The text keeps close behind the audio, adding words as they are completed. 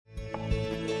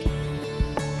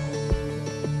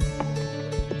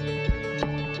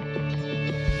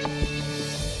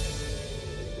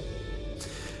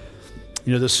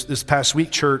This past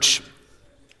week, church,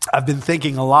 I've been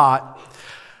thinking a lot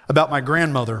about my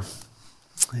grandmother.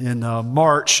 In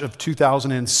March of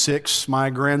 2006,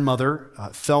 my grandmother,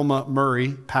 Thelma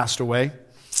Murray, passed away.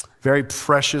 Very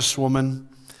precious woman.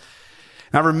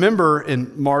 And I remember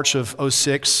in March of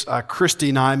 2006, Christy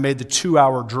and I made the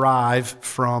 2-hour drive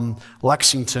from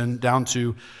Lexington down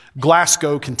to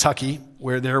Glasgow, Kentucky,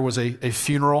 where there was a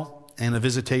funeral and a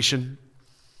visitation.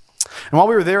 And while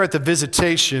we were there at the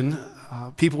visitation,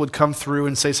 people would come through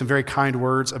and say some very kind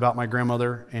words about my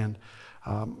grandmother and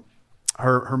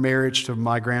her marriage to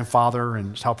my grandfather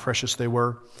and how precious they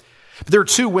were. But there were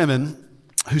 2 women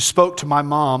who spoke to my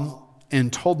mom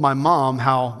and told my mom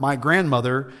how my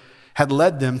grandmother had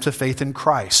led them to faith in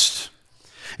Christ.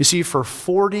 You see, for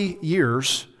 40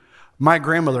 years, my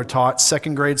grandmother taught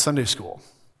 2nd grade Sunday school.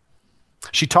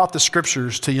 She taught the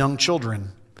scriptures to young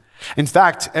children. In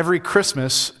fact, every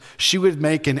Christmas, she would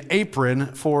make an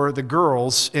apron for the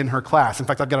girls in her class. In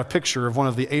fact, I've got a picture of one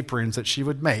of the aprons that she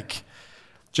would make.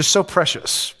 Just so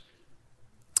precious.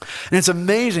 And it's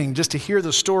amazing just to hear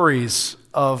the stories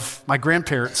of my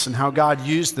grandparents and how God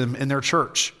used them in their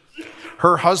church.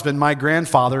 Her husband, my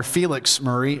grandfather, Felix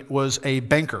Murray, was a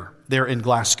banker there in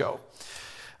Glasgow.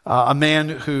 A man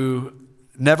who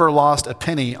never lost a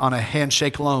penny on a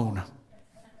handshake loan.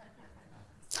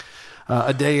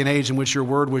 A day and age in which your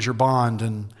word was your bond.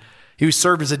 And he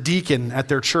served as a deacon at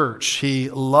their church. He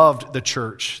loved the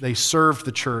church. They served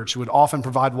the church. He would often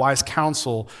provide wise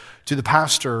counsel to the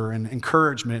pastor and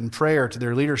encouragement and prayer to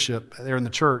their leadership there in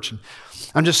the church. And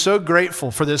I'm just so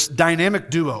grateful for this dynamic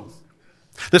duo,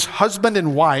 this husband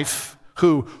and wife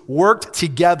who worked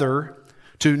together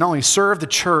to not only serve the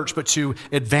church, but to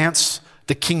advance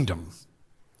the kingdom.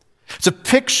 It's a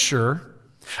picture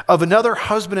of another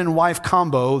husband and wife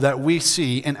combo that we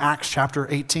see in Acts chapter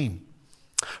 18.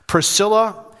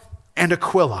 Priscilla and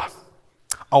Aquila,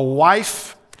 a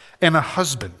wife and a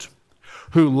husband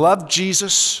who love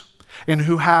Jesus and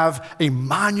who have a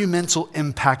monumental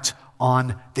impact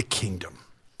on the kingdom.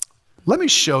 Let me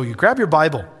show you. Grab your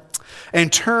Bible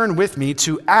and turn with me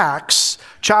to Acts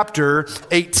chapter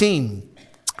 18.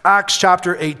 Acts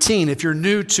chapter 18. If you're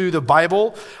new to the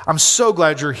Bible, I'm so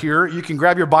glad you're here. You can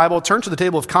grab your Bible, turn to the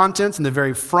table of contents in the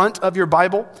very front of your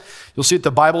Bible. You'll see that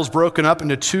the Bible is broken up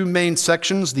into 2 main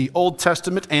sections, the Old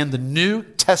Testament and the New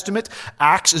Testament.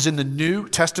 Acts is in the New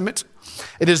Testament.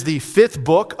 It is the 5th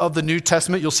book of the New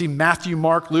Testament. You'll see Matthew,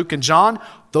 Mark, Luke, and John.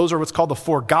 Those are what's called the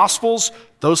 4 Gospels.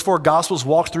 Those 4 Gospels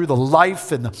walk through the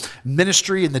life and the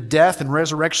ministry and the death and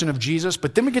resurrection of Jesus.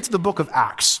 But then we get to the book of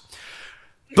Acts.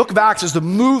 Book of Acts is the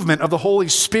movement of the Holy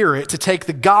Spirit to take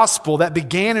the gospel that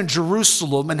began in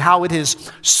Jerusalem and how it has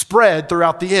spread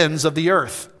throughout the ends of the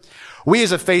earth. We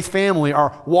as a faith family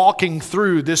are walking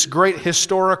through this great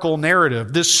historical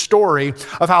narrative, this story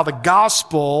of how the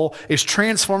gospel is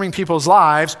transforming people's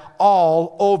lives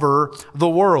all over the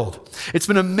world. It's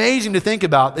been amazing to think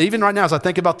about, even right now as I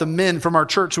think about the men from our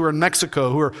church who are in Mexico,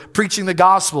 who are preaching the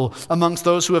gospel amongst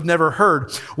those who have never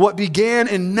heard. What began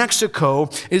in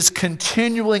Mexico is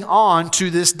continuing on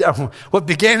to this day. What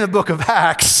began in the book of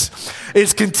Acts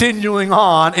is continuing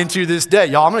on into this day.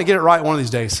 Y'all, I'm going to get it right one of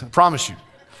these days. I promise you.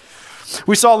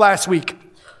 We saw last week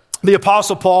the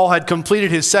Apostle Paul had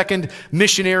completed his 2nd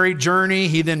missionary journey.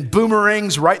 He then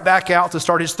boomerangs right back out to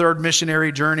start his 3rd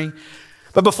missionary journey.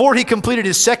 But before he completed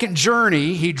his 2nd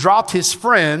journey, he dropped his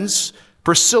friends,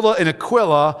 Priscilla and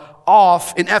Aquila,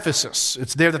 off in Ephesus.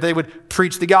 It's there that they would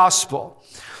preach the gospel.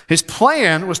 His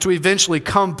plan was to eventually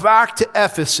come back to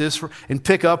Ephesus and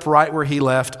pick up right where he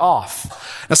left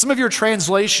off. Now, some of your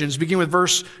translations begin with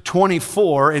verse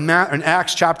 24 in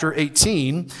Acts chapter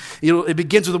 18. It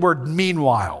begins with the word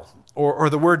meanwhile or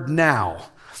the word now.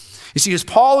 You see, as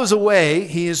Paul is away,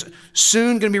 he is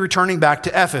soon going to be returning back to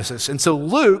Ephesus. And so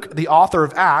Luke, the author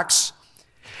of Acts,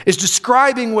 is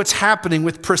describing what's happening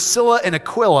with Priscilla and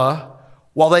Aquila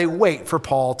while they wait for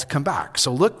Paul to come back.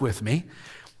 So look with me.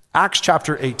 Acts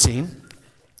chapter 18,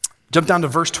 jump down to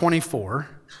verse 24,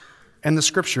 and the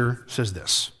scripture says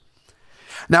this.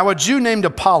 Now a Jew named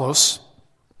Apollos,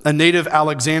 a native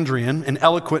Alexandrian, an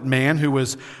eloquent man who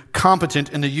was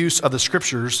competent in the use of the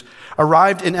scriptures,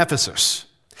 arrived in Ephesus.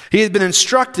 He had been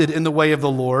instructed in the way of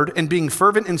the Lord, and being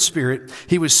fervent in spirit,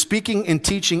 he was speaking and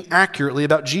teaching accurately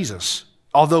about Jesus,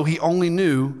 although he only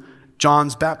knew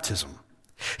John's baptism.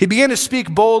 He began to speak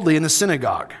boldly in the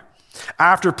synagogue.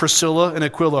 After Priscilla and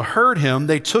Aquila heard him,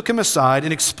 they took him aside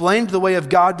and explained the way of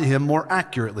God to him more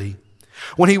accurately.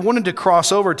 When he wanted to cross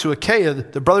over to Achaia,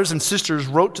 the brothers and sisters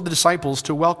wrote to the disciples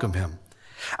to welcome him.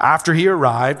 After he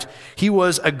arrived, he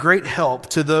was a great help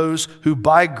to those who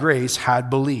by grace had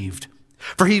believed.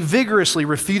 For he vigorously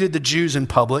refuted the Jews in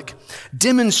public,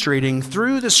 demonstrating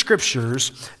through the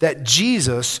scriptures that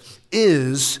Jesus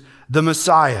is the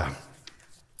Messiah.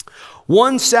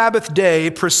 One Sabbath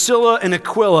day, Priscilla and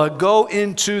Aquila go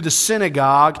into the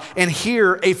synagogue and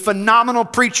hear a phenomenal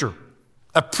preacher,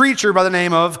 a preacher by the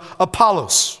name of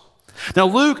Apollos. Now,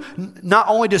 Luke not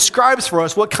only describes for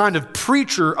us what kind of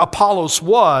preacher Apollos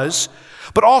was,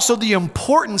 but also the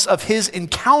importance of his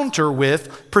encounter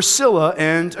with Priscilla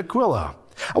and Aquila.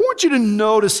 I want you to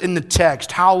notice in the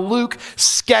text how Luke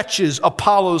sketches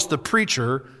Apollos the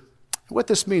preacher, what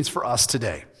this means for us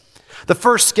today. The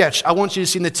first sketch I want you to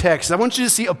see in the text, I want you to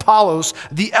see Apollos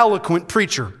the eloquent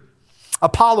preacher.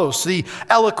 Apollos, the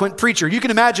eloquent preacher. You can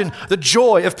imagine the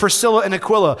joy of Priscilla and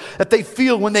Aquila that they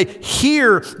feel when they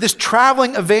hear this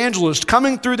traveling evangelist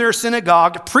coming through their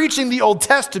synagogue, preaching the Old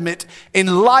Testament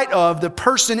in light of the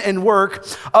person and work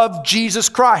of Jesus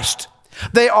Christ.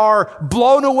 They are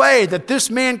blown away that this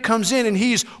man comes in and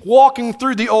he's walking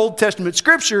through the Old Testament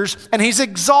scriptures and he's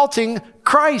exalting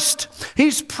Christ.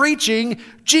 He's preaching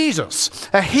Jesus.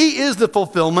 He is the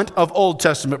fulfillment of Old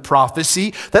Testament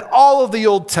prophecy, that all of the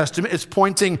Old Testament is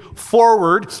pointing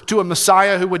forward to a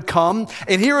Messiah who would come.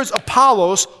 And here is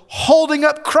Apollos holding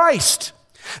up Christ,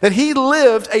 that he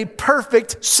lived a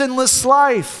perfect, sinless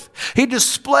life. He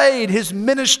displayed his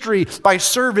ministry by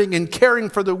serving and caring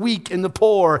for the weak and the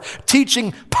poor,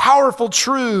 teaching powerful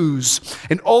truths,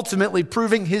 and ultimately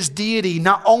proving his deity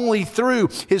not only through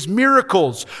his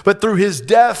miracles, but through his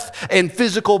death and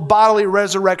physical bodily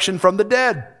resurrection from the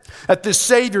dead. That this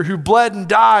Savior who bled and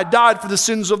died for the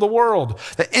sins of the world.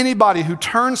 That anybody who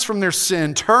turns from their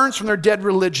sin, turns from their dead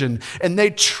religion, and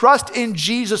they trust in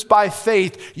Jesus by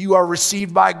faith, you are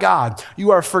received by God.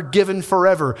 You are forgiven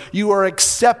forever. You are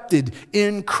accepted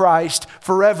in Christ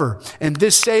forever. And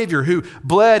this Savior who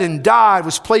bled and died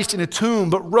was placed in a tomb,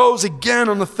 but rose again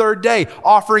on the third day,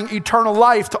 offering eternal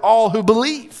life to all who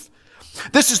believe.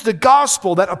 This is the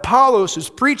gospel that Apollos is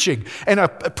preaching, and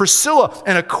Priscilla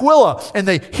and Aquila, and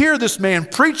they hear this man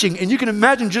preaching, and you can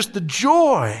imagine just the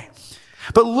joy.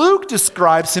 But Luke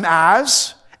describes him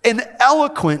as an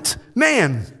eloquent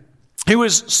man. He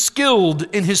was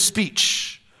skilled in his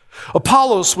speech.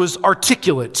 Apollos was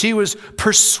articulate. He was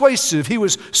persuasive. He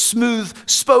was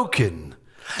smooth-spoken.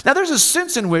 Now, there's a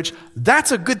sense in which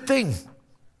that's a good thing.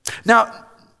 Now,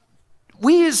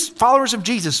 we as followers of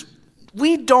Jesus,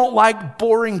 we don't like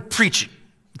boring preaching,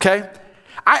 okay?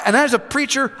 And as a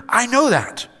preacher, I know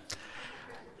that.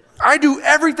 I do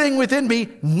everything within me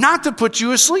not to put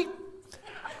you asleep.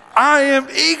 I am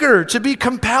eager to be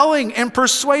compelling and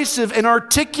persuasive and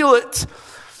articulate.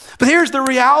 But here's the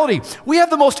reality. We have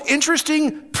the most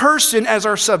interesting person as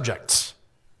our subject,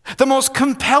 the most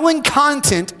compelling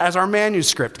content as our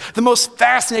manuscript, the most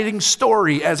fascinating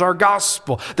story as our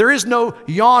gospel. There is no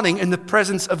yawning in the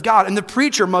presence of God, and the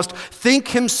preacher must think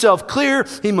himself clear.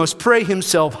 He must pray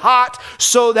himself hot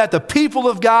so that the people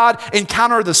of God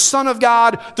encounter the Son of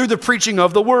God through the preaching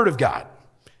of the Word of God.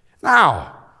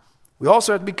 Now, we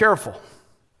also have to be careful,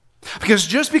 because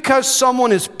just because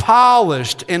someone is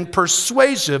polished and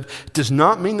persuasive does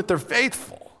not mean that they're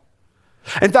faithful.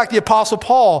 In fact, the Apostle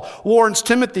Paul warns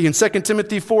Timothy in 2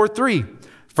 Timothy 4:3,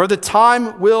 "For the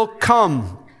time will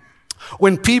come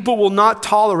when people will not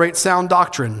tolerate sound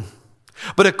doctrine,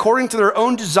 but according to their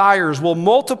own desires will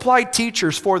multiply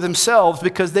teachers for themselves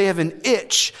because they have an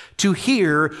itch to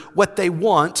hear what they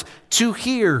want to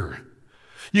hear."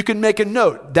 You can make a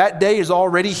note, that day is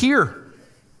already here.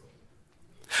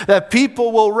 That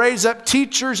people will raise up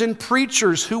teachers and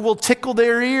preachers who will tickle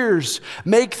their ears,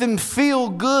 make them feel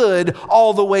good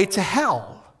all the way to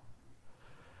hell.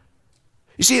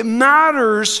 You see, it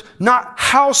matters not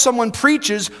how someone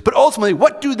preaches, but ultimately,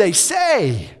 what do they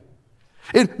say?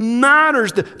 It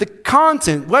matters the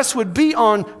content. Westwood, be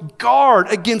on guard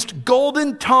against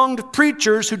golden-tongued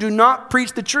preachers who do not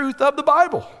preach the truth of the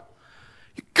Bible.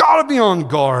 You gotta be on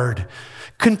guard.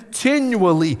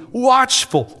 Continually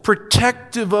watchful,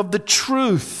 protective of the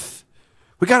truth.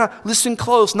 We got to listen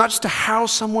close, not just to how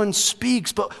someone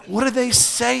speaks, but what are they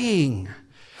saying?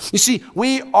 You see,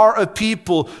 we are a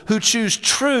people who choose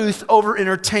truth over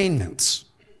entertainment,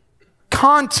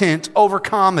 content over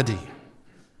comedy,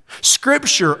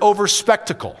 scripture over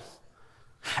spectacle,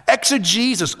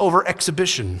 exegesis over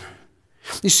exhibition.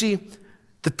 You see,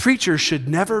 the preacher should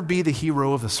never be the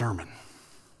hero of the sermon.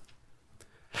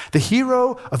 The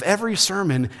hero of every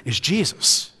sermon is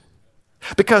Jesus,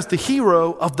 because the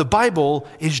hero of the Bible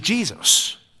is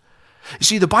Jesus. You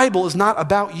see, the Bible is not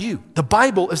about you. The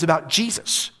Bible is about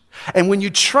Jesus. And when you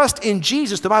trust in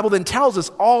Jesus, the Bible then tells us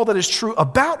all that is true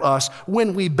about us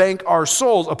when we bank our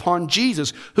souls upon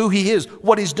Jesus, who he is,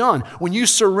 what he's done. When you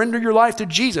surrender your life to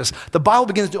Jesus, the Bible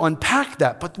begins to unpack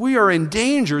that. But we are in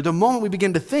danger the moment we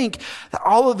begin to think that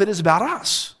all of it is about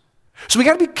us. So we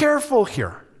got to be careful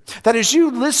here. That as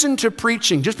you listen to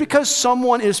preaching, just because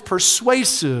someone is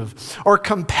persuasive or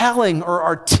compelling or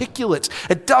articulate,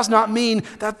 it does not mean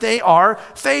that they are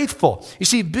faithful. You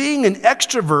see, being an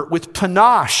extrovert with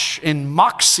panache and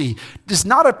moxie is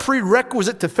not a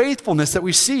prerequisite to faithfulness that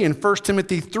we see in 1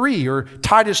 Timothy 3 or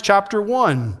Titus chapter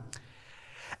 1.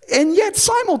 And yet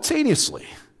simultaneously,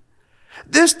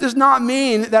 this does not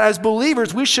mean that as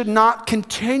believers, we should not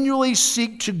continually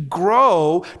seek to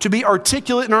grow, to be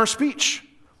articulate in our speech,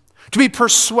 to be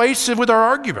persuasive with our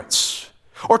arguments,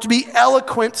 or to be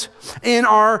eloquent in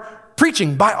our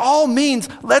preaching. By all means,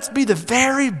 let's be the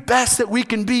very best that we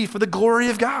can be for the glory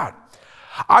of God.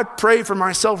 I pray for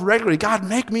myself regularly, God,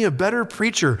 make me a better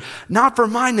preacher, not for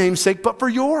my name's sake, but for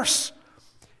yours.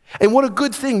 And what a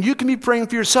good thing. You can be praying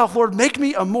for yourself, Lord, make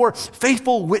me a more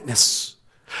faithful witness.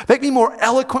 Make me more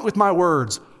eloquent with my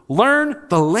words. Learn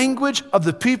the language of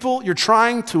the people you're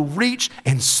trying to reach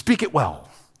and speak it well.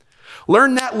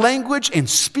 Learn that language and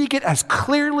speak it as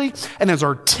clearly and as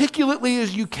articulately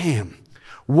as you can.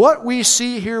 What we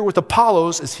see here with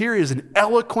Apollos is here is an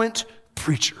eloquent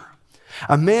preacher,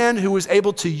 a man who was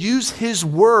able to use his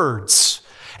words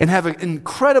and have an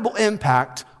incredible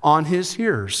impact on his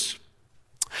hearers.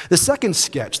 The second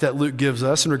sketch that Luke gives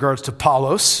us in regards to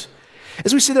Apollos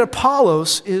is we see that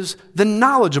Apollos is the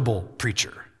knowledgeable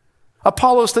preacher.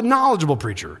 Apollos, the knowledgeable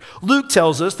preacher. Luke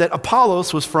tells us that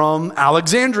Apollos was from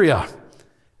Alexandria.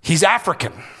 He's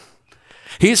African.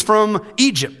 He's from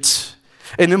Egypt.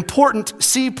 An important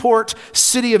seaport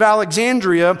city of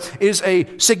Alexandria is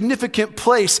a significant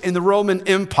place in the Roman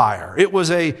Empire. It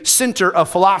was a center of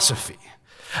philosophy.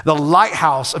 The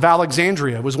lighthouse of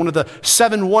Alexandria was one of the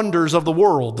 7 wonders of the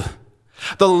world.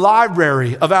 The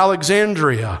library of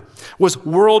Alexandria was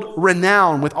world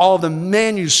renowned with all the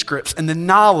manuscripts and the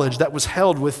knowledge that was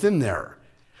held within there.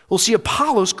 Well, see,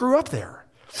 Apollos grew up there.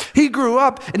 He grew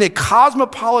up in a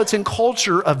cosmopolitan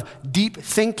culture of deep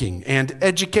thinking and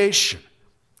education.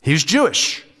 He's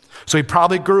Jewish, so he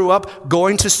probably grew up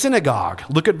going to synagogue.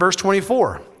 Look at verse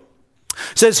 24.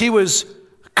 It says he was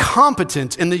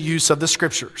competent in the use of the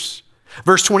scriptures.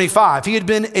 Verse 25, he had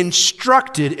been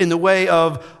instructed in the way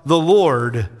of the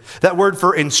Lord. That word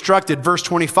for instructed, verse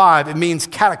 25, it means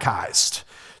catechized.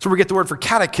 So we get the word for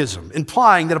catechism,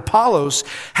 implying that Apollos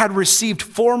had received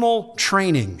formal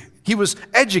training. He was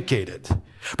educated.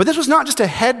 But this was not just a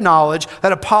head knowledge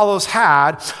that Apollos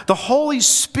had. The Holy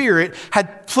Spirit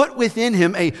had put within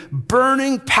him a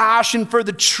burning passion for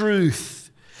the truth.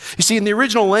 You see, in the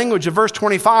original language of verse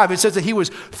 25, it says that he was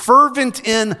fervent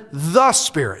in the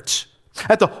Spirit.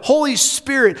 That the Holy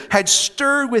Spirit had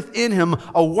stirred within him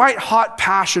a white-hot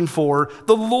passion for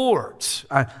the Lord.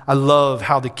 I love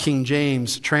how the King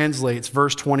James translates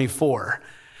verse 24.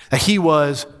 That he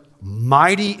was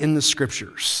mighty in the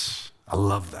scriptures. I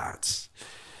love that.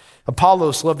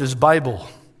 Apollos loved his Bible.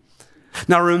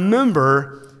 Now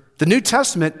remember, the New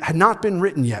Testament had not been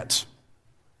written yet.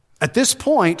 At this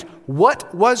point,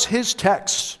 what was his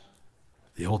text?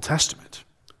 The Old Testament.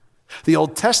 The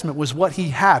Old Testament was what he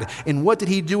had. And what did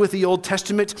he do with the Old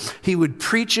Testament? He would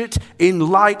preach it in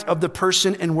light of the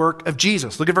person and work of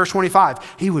Jesus. Look at verse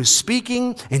 25. He was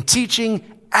speaking and teaching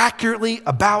accurately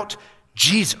about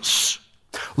Jesus.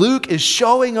 Luke is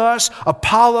showing us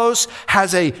Apollos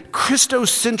has a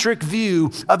Christocentric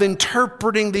view of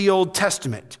interpreting the Old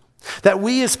Testament. That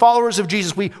we as followers of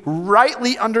Jesus, we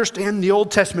rightly understand the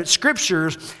Old Testament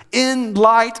scriptures in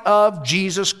light of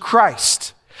Jesus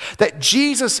Christ. That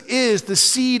Jesus is the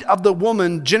seed of the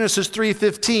woman, Genesis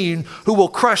 3:15, who will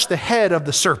crush the head of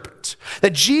the serpent.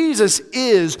 That Jesus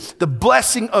is the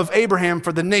blessing of Abraham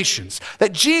for the nations.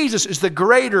 That Jesus is the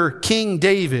greater King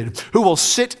David, who will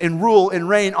sit and rule and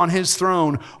reign on his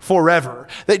throne forever.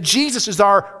 That Jesus is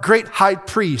our great high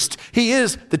priest. He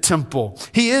is the temple.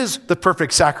 He is the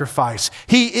perfect sacrifice.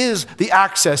 He is the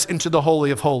access into the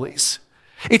Holy of Holies.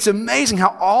 It's amazing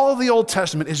how all of the Old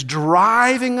Testament is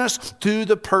driving us to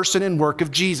the person and work of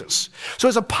Jesus. So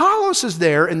as Apollos is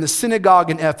there in the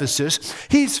synagogue in Ephesus,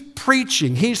 he's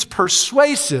preaching, he's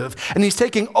persuasive, and he's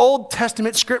taking Old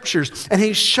Testament scriptures and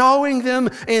he's showing them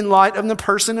in light of the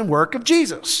person and work of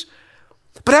Jesus.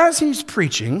 But as he's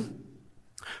preaching,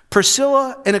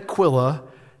 Priscilla and Aquila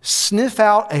sniff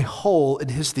out a hole in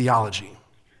his theology.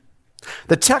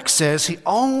 The text says he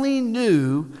only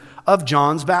knew of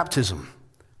John's baptism.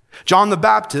 John the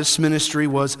Baptist's ministry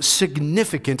was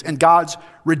significant in God's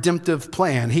redemptive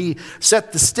plan. He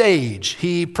set the stage.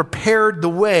 He prepared the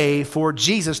way for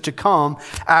Jesus to come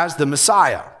as the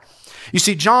Messiah. You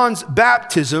see, John's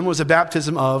baptism was a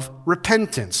baptism of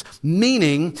repentance,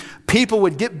 meaning people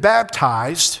would get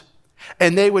baptized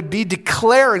and they would be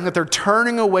declaring that they're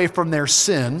turning away from their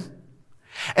sin,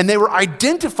 and they were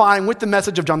identifying with the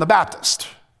message of John the Baptist.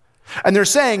 And they're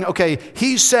saying, okay,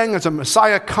 he's saying there's a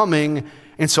Messiah coming,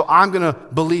 and so I'm going to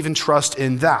believe and trust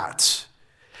in that.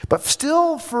 But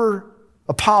still for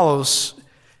Apollos,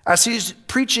 as he's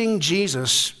preaching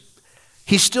Jesus,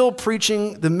 he's still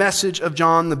preaching the message of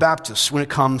John the Baptist when it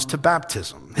comes to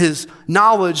baptism. His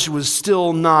knowledge was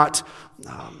still not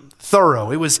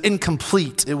thorough. It was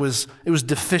incomplete. It was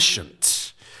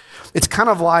deficient. It's kind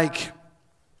of like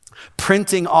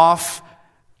printing off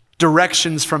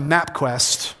directions from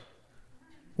MapQuest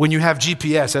when you have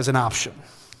GPS as an option.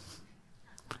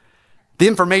 The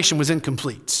information was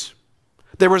incomplete.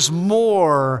 There was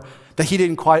more that he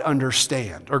didn't quite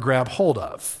understand or grab hold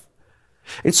of.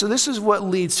 And so this is what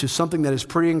leads to something that is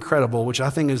pretty incredible, which I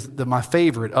think is my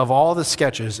favorite of all the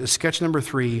sketches, is sketch number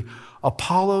 3,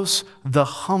 Apollos the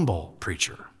humble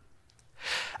preacher.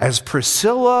 As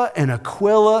Priscilla and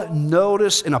Aquila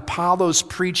notice in Apollos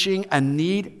preaching a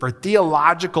need for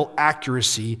theological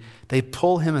accuracy, they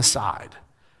pull him aside.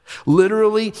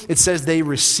 Literally, it says they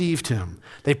received him.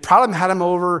 They probably had him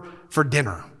over for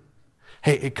dinner.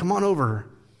 Hey, come on over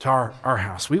to our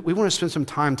house. We want to spend some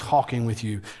time talking with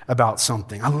you about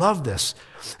something. I love this.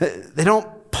 They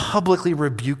don't publicly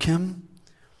rebuke him.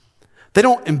 They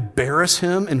don't embarrass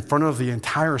him in front of the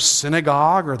entire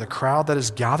synagogue or the crowd that is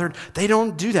gathered. They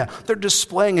don't do that. They're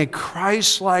displaying a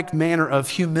Christ-like manner of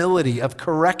humility, of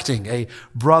correcting a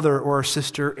brother or a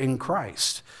sister in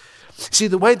Christ. See,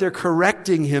 the way they're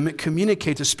correcting him, it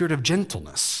communicates a spirit of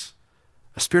gentleness,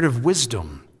 a spirit of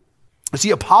wisdom. You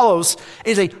see, Apollos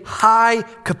is a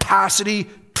high-capacity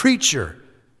preacher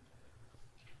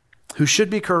who should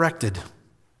be corrected.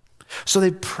 So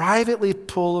they privately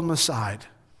pull him aside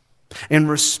and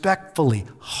respectfully,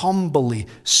 humbly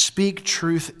speak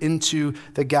truth into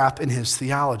the gap in his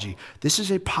theology. This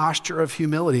is a posture of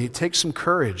humility. It takes some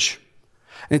courage.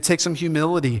 And it takes some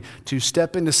humility to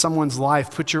step into someone's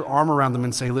life, put your arm around them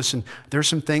and say, listen, there's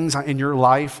some things in your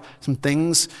life, some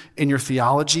things in your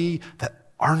theology that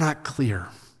are not clear.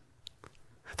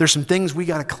 There's some things we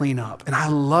got to clean up. And I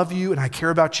love you and I care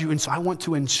about you. And so I want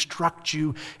to instruct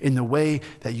you in the way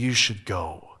that you should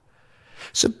go.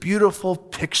 It's a beautiful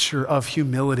picture of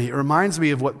humility. It reminds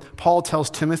me of what Paul tells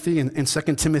Timothy in 2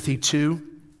 Timothy 2.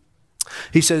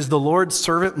 He says, the Lord's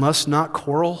servant must not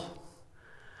quarrel,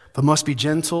 but must be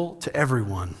gentle to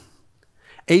everyone,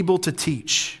 able to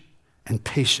teach and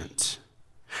patient,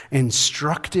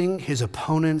 instructing his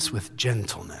opponents with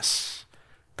gentleness.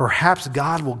 Perhaps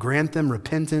God will grant them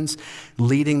repentance,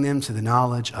 leading them to the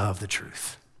knowledge of the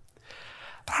truth.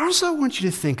 But I also want you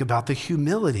to think about the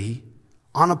humility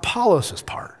on Apollos'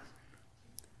 part.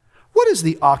 What is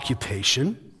the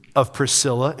occupation of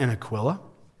Priscilla and Aquila?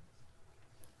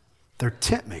 They're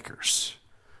tent makers.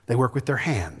 They work with their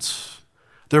hands.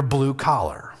 They're blue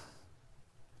collar.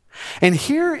 And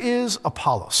here is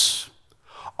Apollos.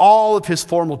 All of his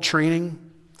formal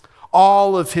training,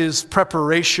 all of his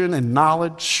preparation and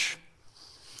knowledge.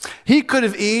 He could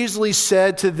have easily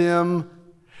said to them,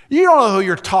 you don't know who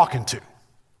you're talking to.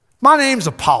 My name's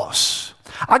Apollos.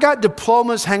 I got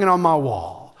diplomas hanging on my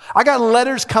wall. I got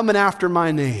letters coming after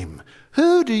my name.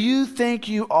 Who do you think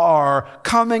you are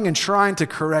coming and trying to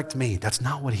correct me? That's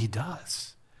not what he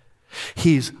does.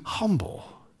 He's humble.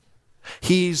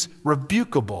 He's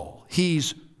rebukable.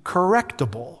 He's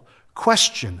correctable.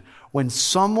 Question, when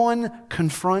someone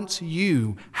confronts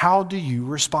you, how do you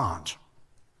respond?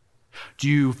 Do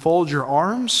you fold your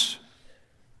arms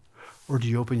or do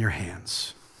you open your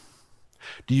hands?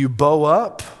 Do you bow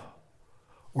up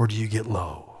or do you get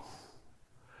low?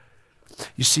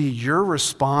 You see, your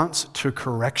response to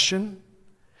correction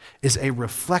is a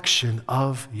reflection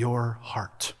of your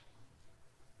heart.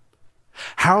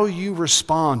 How you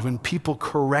respond when people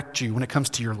correct you, when it comes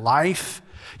to your life,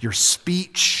 your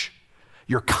speech,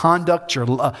 your conduct,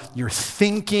 your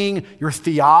thinking, your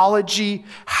theology.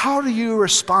 How do you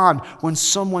respond when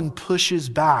someone pushes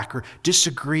back or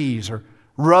disagrees or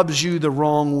rubs you the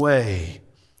wrong way?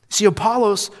 See,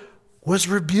 Apollos was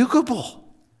rebukable.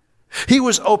 He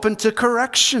was open to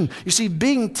correction. You see,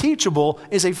 being teachable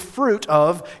is a fruit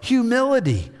of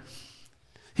humility.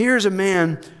 Here's a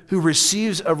man who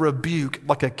receives a rebuke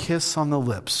like a kiss on the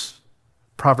lips.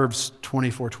 Proverbs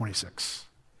 24:26.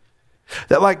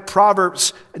 That like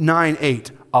Proverbs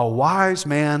 9:8, a wise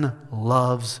man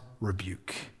loves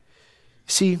rebuke.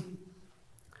 See,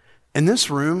 in this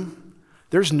room,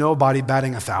 there's nobody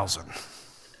batting 1,000.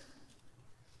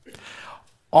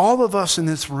 All of us in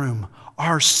this room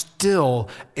are still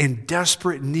in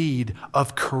desperate need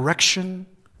of correction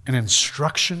and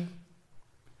instruction.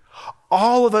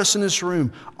 All of us in this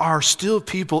room are still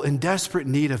people in desperate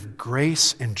need of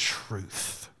grace and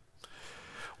truth.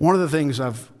 One of the things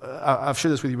I've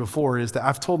shared this with you before is that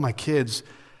I've told my kids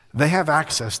they have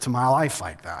access to my life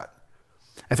like that.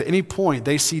 If at any point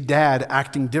they see Dad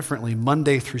acting differently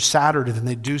Monday through Saturday than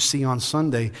they do see on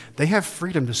Sunday, they have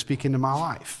freedom to speak into my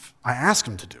life. I ask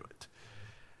them to do it.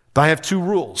 But I have 2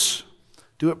 rules.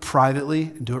 Do it privately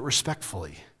and do it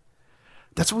respectfully.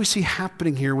 That's what we see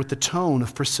happening here with the tone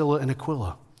of Priscilla and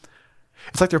Aquila.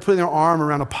 It's like they're putting their arm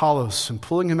around Apollos and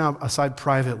pulling him out aside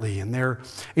privately, and they're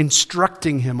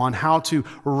instructing him on how to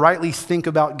rightly think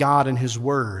about God and his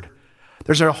word.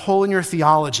 There's a hole in your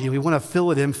theology, and we want to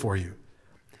fill it in for you.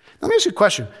 Now, let me ask you a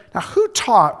question. Now, who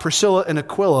taught Priscilla and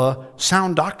Aquila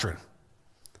sound doctrine?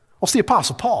 Well, it's the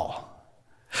Apostle Paul.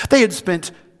 They had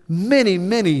spent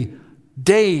many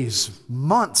days,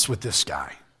 months with this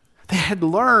guy. They had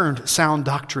learned sound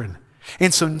doctrine.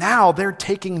 And so now they're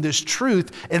taking this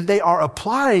truth and they are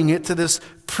applying it to this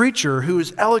preacher who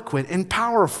is eloquent and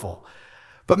powerful.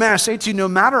 But man, I say to you, no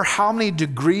matter how many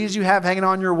degrees you have hanging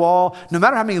on your wall, no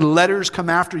matter how many letters come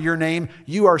after your name,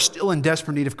 you are still in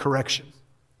desperate need of correction.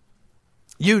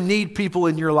 You need people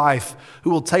in your life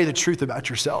who will tell you the truth about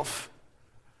yourself.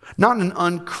 Not in an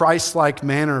un-Christ-like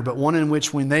manner, but one in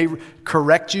which when they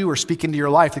correct you or speak into your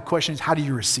life, the question is, how do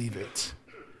you receive it?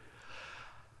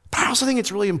 But I also think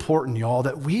it's really important, y'all,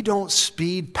 that we don't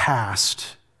speed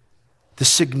past the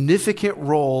significant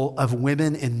role of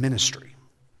women in ministry.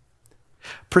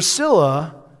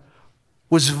 Priscilla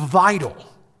was vital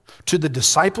to the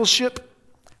discipleship,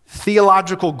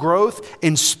 theological growth,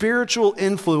 and spiritual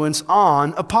influence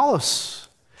on Apollos.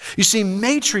 You see,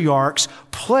 matriarchs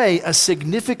play a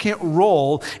significant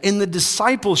role in the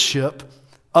discipleship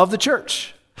of the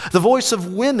church. The voice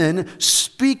of women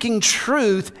speaking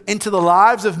truth into the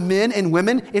lives of men and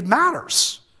women, it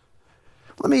matters.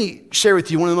 Let me share with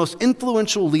you one of the most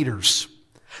influential leaders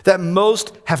that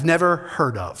most have never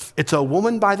heard of. It's a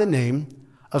woman by the name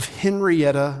of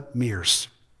Henrietta Mears.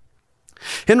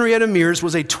 Henrietta Mears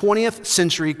was a 20th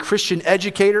century Christian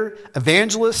educator,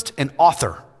 evangelist, and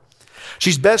author.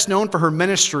 She's best known for her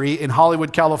ministry in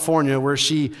Hollywood, California, where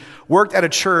she worked at a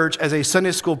church as a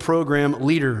Sunday school program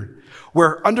leader,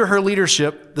 where under her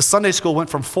leadership, the Sunday school went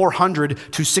from 400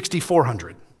 to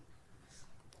 6,400.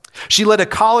 She led a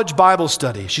college Bible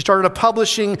study. She started a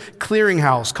publishing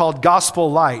clearinghouse called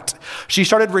Gospel Light. She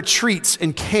started retreats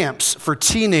and camps for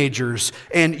teenagers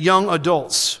and young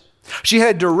adults. She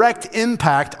had direct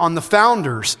impact on the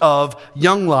founders of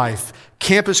Young Life,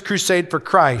 Campus Crusade for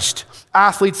Christ,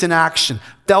 Athletes in Action,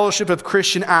 Fellowship of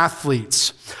Christian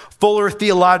Athletes, Fuller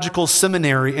Theological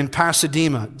Seminary in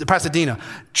Pasadena,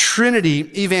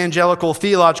 Trinity Evangelical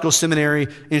Theological Seminary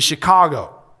in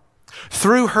Chicago.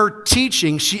 Through her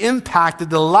teaching, she impacted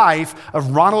the life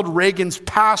of Ronald Reagan's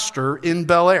pastor in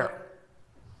Bel Air.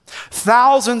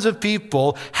 Thousands of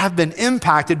people have been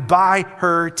impacted by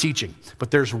her teaching. But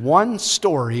there's one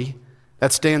story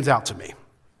that stands out to me.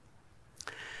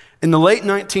 In the late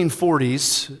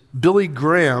 1940s, Billy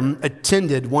Graham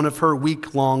attended one of her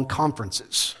week-long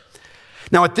conferences.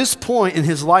 Now, at this point in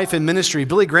his life and ministry,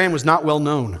 Billy Graham was not well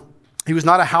known. He was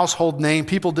not a household name.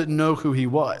 People didn't know who he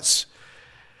was.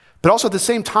 But also at the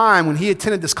same time, when he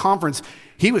attended this conference,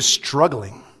 he was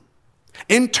struggling.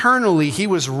 Internally, he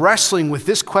was wrestling with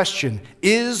this question: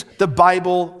 is the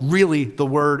Bible really the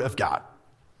Word of God?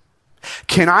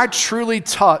 Can I truly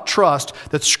trust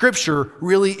that Scripture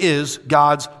really is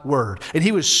God's Word? And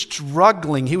he was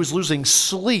struggling. He was losing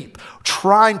sleep,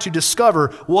 trying to discover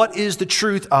what is the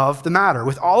truth of the matter.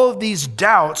 With all of these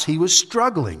doubts, he was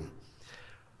struggling.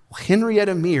 Well,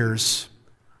 Henrietta Mears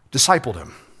discipled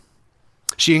him.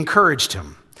 She encouraged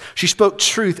him. She spoke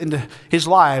truth into his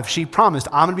life. She promised,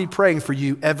 I'm going to be praying for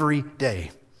you every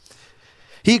day.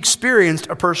 He experienced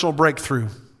a personal breakthrough.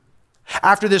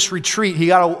 After this retreat, he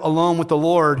got alone with the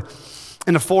Lord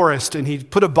in the forest, and he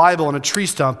put a Bible on a tree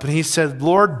stump, and he said,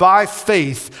 Lord, by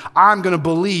faith, I'm going to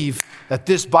believe that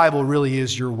this Bible really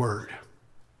is your word.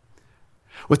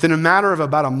 Within a matter of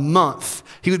about a month,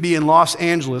 he would be in Los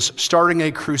Angeles starting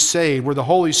a crusade where the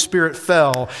Holy Spirit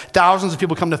fell. Thousands of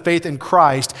people come to faith in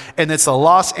Christ, and it's the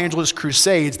Los Angeles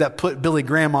Crusades that put Billy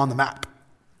Graham on the map.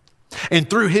 And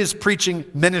through his preaching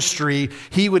ministry,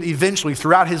 he would eventually,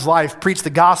 throughout his life, preach the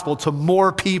gospel to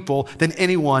more people than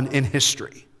anyone in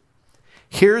history.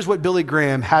 Here's what Billy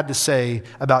Graham had to say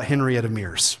about Henrietta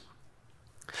Mears.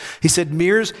 He said,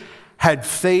 Mears had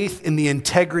faith in the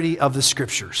integrity of the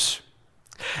scriptures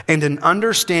and an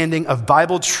understanding of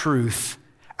Bible truth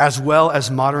as well as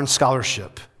modern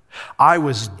scholarship. I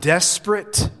was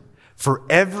desperate for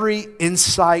every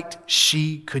insight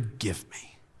she could give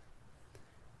me.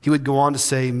 He would go on to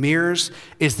say, Mears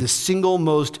is the single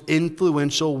most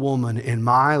influential woman in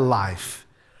my life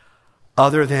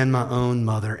other than my own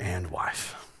mother and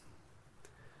wife.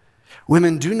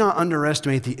 Women, do not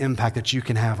underestimate the impact that you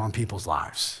can have on people's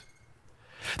lives.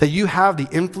 That you have the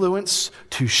influence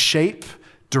to shape,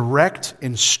 direct,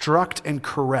 instruct, and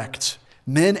correct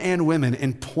men and women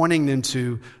in pointing them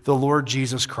to the Lord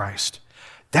Jesus Christ.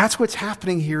 That's what's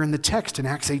happening here in the text in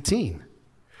Acts 18.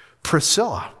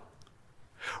 Priscilla,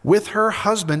 with her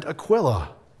husband Aquila,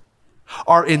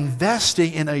 are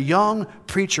investing in a young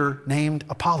preacher named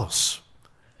Apollos.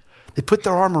 They put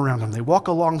their arm around him. They walk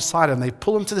alongside him. They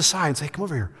pull him to the side and say, come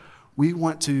over here. We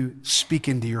want to speak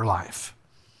into your life.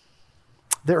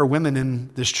 There are women in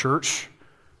this church,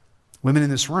 women in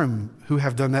this room who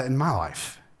have done that in my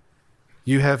life.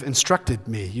 You have instructed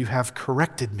me. You have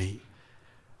corrected me.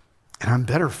 And I'm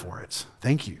better for it.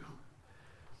 Thank you.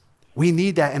 We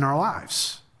need that in our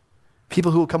lives.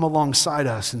 People who will come alongside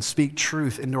us and speak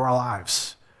truth into our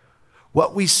lives.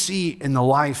 What we see in the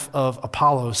life of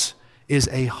Apollos is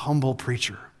a humble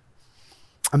preacher,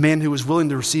 a man who was willing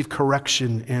to receive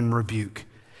correction and rebuke.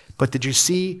 But did you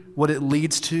see what it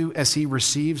leads to as he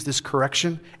receives this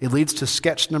correction? It leads to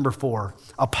sketch number 4,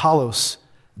 Apollos,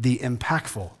 the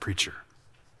impactful preacher.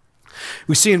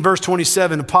 We see in verse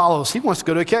 27, Apollos, he wants to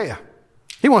go to Achaia.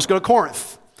 He wants to go to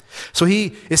Corinth. So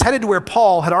he is headed to where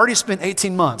Paul had already spent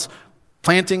 18 months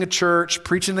planting a church,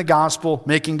 preaching the gospel,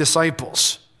 making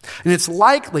disciples. And it's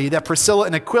likely that Priscilla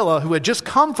and Aquila, who had just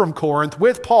come from Corinth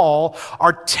with Paul,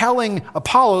 are telling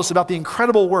Apollos about the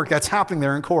incredible work that's happening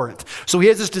there in Corinth. So he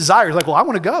has this desire. He's like, well, I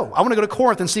want to go. I want to go to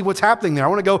Corinth and see what's happening there. I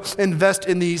want to go invest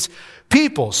in these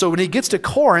people. So when he gets to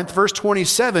Corinth, verse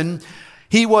 27,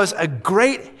 he was a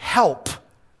great help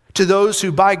to those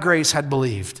who by grace had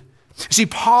believed. See,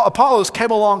 Apollos came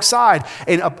alongside,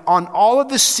 and on all of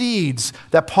the seeds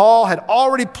that Paul had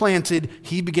already planted,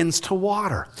 he begins to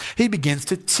water. He begins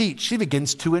to teach. He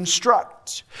begins to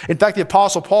instruct. In fact, the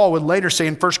Apostle Paul would later say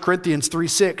in 1 Corinthians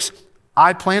 3:6,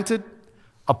 I planted,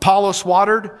 Apollos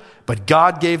watered, but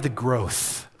God gave the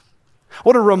growth.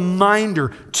 What a reminder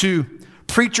to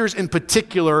preachers in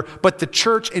particular, but the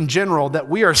church in general, that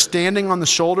we are standing on the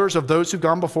shoulders of those who've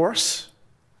gone before us.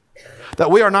 That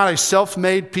we are not a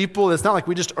self-made people. It's not like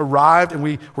we just arrived and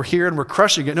we're here and we're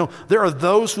crushing it. No, there are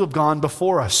those who have gone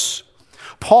before us.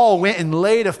 Paul went and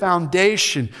laid a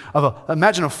foundation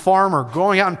imagine a farmer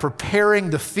going out and preparing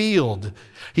the field.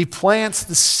 He plants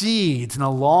the seeds, and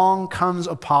along comes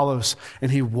Apollos,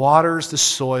 and he waters the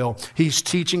soil. He's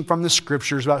teaching from the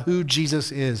scriptures about who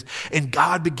Jesus is. And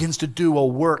God begins to do a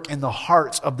work in the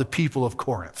hearts of the people of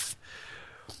Corinth.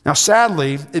 Now,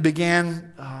 sadly, it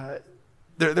began...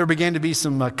 There began to be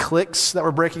some cliques that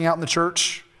were breaking out in the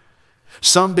church.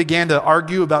 Some began to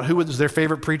argue about who was their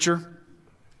favorite preacher.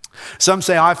 Some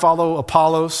say, I follow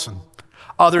Apollos. And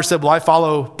others said, well, I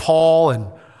follow Paul. And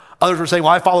others were saying,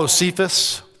 well, I follow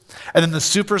Cephas. And then the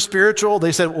super spiritual,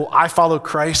 they said, well, I follow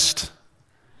Christ.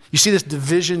 You see this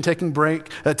division taking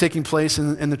place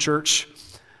in the church.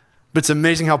 But it's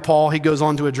amazing how Paul, he goes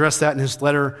on to address that in his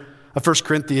letter of 1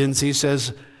 Corinthians. He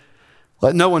says,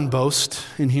 let no one boast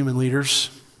in human leaders,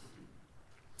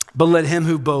 but let him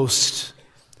who boasts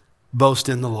boast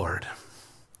in the Lord.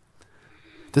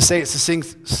 To say it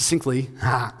succinctly,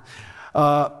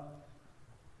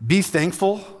 be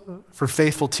thankful for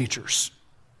faithful teachers,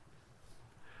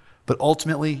 but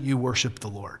ultimately you worship the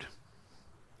Lord.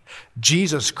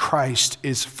 Jesus Christ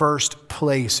is first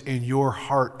place in your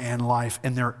heart and life,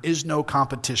 and there is no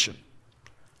competition.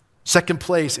 Second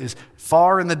place is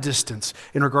far in the distance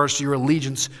in regards to your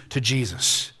allegiance to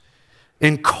Jesus.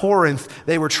 In Corinth,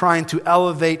 they were trying to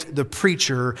elevate the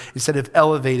preacher instead of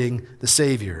elevating the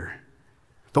Savior.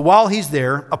 But while he's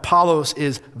there, Apollos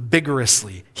is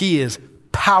vigorously, he is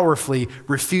powerfully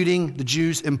refuting the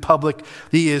Jews in public.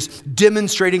 He is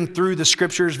demonstrating through the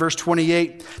scriptures, verse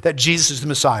 28, that Jesus is the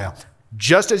Messiah.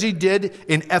 Just as he did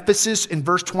in Ephesus in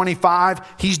verse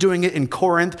 25, he's doing it in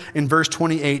Corinth in verse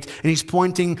 28, and he's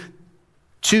pointing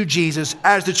to Jesus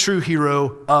as the true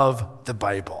hero of the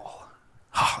Bible.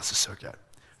 Oh, this is so good.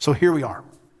 So here we are.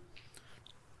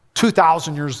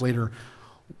 2,000 years later,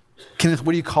 Kenneth,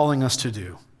 what are you calling us to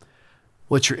do?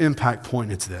 What's your impact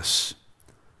point? It's this.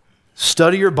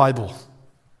 Study your Bible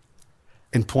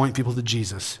and point people to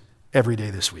Jesus every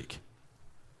day this week.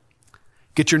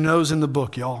 Get your nose in the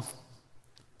book, y'all.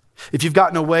 If you've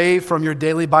gotten away from your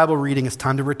daily Bible reading, it's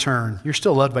time to return. You're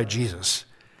still loved by Jesus.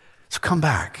 So come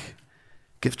back.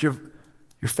 Get your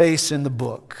face in the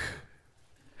book.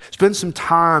 Spend some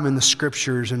time in the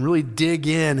scriptures and really dig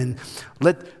in and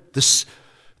let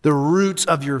the roots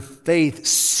of your faith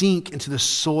sink into the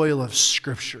soil of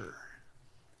Scripture.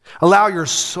 Allow your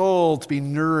soul to be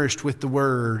nourished with the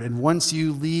Word. And once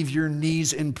you leave your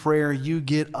knees in prayer, you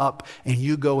get up and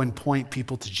you go and point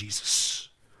people to Jesus.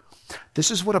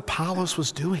 This is what Apollos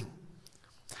was doing.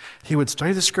 He would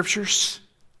study the Scriptures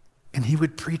and he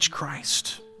would preach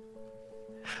Christ.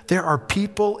 There are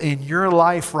people in your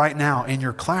life right now, in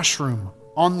your classroom,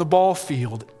 on the ball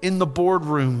field, in the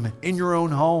boardroom, in your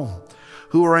own home,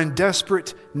 who are in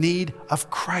desperate need of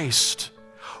Christ.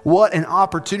 What an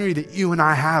opportunity that you and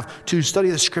I have to study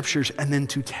the Scriptures and then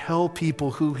to tell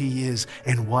people who he is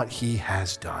and what he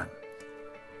has done.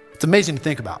 It's amazing to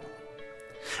think about.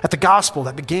 That the gospel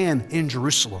that began in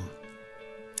Jerusalem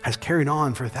has carried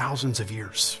on for thousands of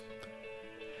years.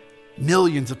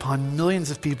 Millions upon millions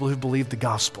of people who believe the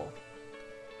gospel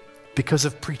because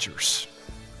of preachers.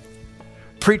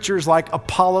 Preachers like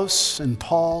Apollos and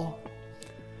Paul.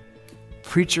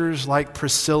 Preachers like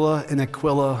Priscilla and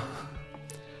Aquila.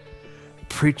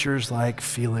 Preachers like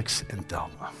Felix and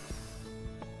Delma.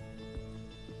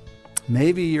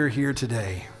 Maybe you're here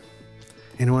today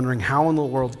and wondering, how in the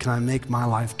world can I make my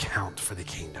life count for the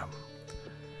kingdom?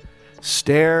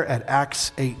 Stare at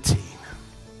Acts 18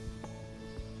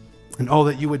 and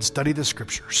that you would study the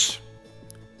Scriptures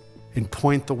and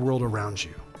point the world around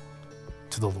you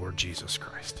to the Lord Jesus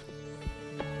Christ.